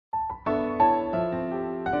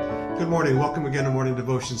Good morning. Welcome again to Morning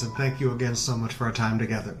Devotions, and thank you again so much for our time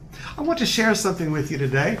together. I want to share something with you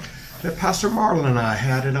today that Pastor Marlon and I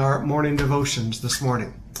had in our morning devotions this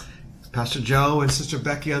morning. Pastor Joe and Sister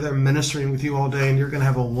Becky are there ministering with you all day, and you're going to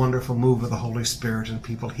have a wonderful move of the Holy Spirit and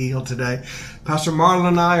people healed today. Pastor Marlon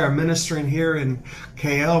and I are ministering here in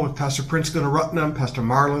KL with Pastor Prince Gunaratnam. Pastor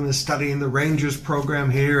Marlon is studying the Rangers program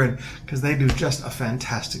here, and because they do just a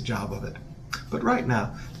fantastic job of it. But right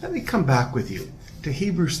now, let me come back with you to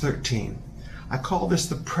Hebrews 13. I call this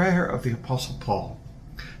the prayer of the Apostle Paul.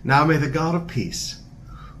 Now may the God of peace,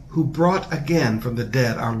 who brought again from the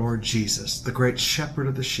dead our Lord Jesus, the great shepherd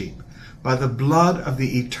of the sheep, by the blood of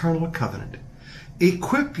the eternal covenant,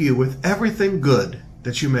 equip you with everything good,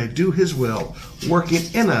 that you may do his will, working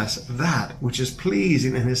in us that which is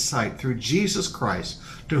pleasing in his sight, through Jesus Christ,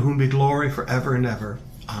 to whom be glory forever and ever.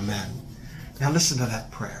 Amen. Now listen to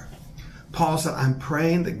that prayer. Paul said, I'm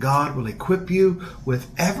praying that God will equip you with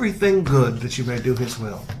everything good that you may do his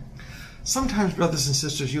will. Sometimes, brothers and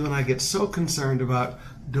sisters, you and I get so concerned about,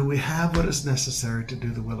 do we have what is necessary to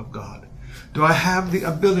do the will of God? Do I have the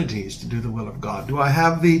abilities to do the will of God? Do I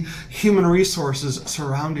have the human resources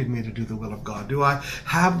surrounding me to do the will of God? Do I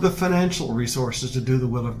have the financial resources to do the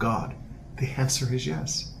will of God? The answer is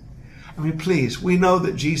yes. I mean, please, we know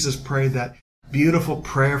that Jesus prayed that beautiful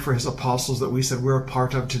prayer for his apostles that we said we're a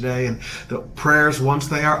part of today, and the prayers, once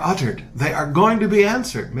they are uttered, they are going to be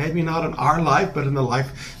answered. Maybe not in our life, but in the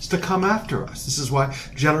life to come after us. This is why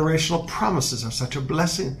generational promises are such a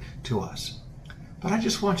blessing to us. But I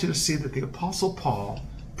just want you to see that the Apostle Paul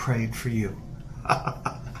prayed for you.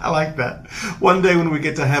 I like that. One day when we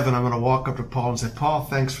get to heaven, I'm going to walk up to Paul and say, Paul,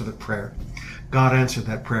 thanks for the prayer. God answered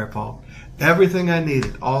that prayer, Paul. Everything I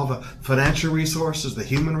needed, all the financial resources, the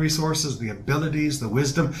human resources, the abilities, the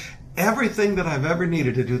wisdom, everything that I've ever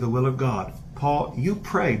needed to do the will of God. Paul, you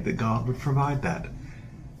prayed that God would provide that.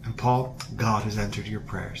 And Paul, God has answered your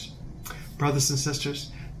prayers. Brothers and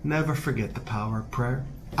sisters, never forget the power of prayer.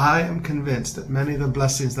 I am convinced that many of the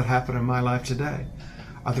blessings that happen in my life today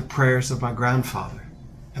are the prayers of my grandfather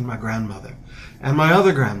and my grandmother and my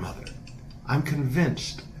other grandmother. I'm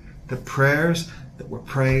convinced that prayers that were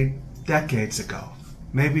prayed decades ago,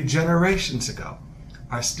 maybe generations ago,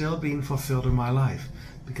 are still being fulfilled in my life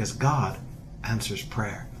because God answers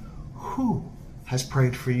prayer. Who has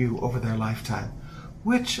prayed for you over their lifetime?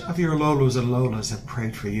 Which of your Lolos and Lolas have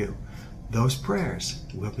prayed for you? Those prayers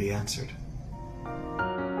will be answered.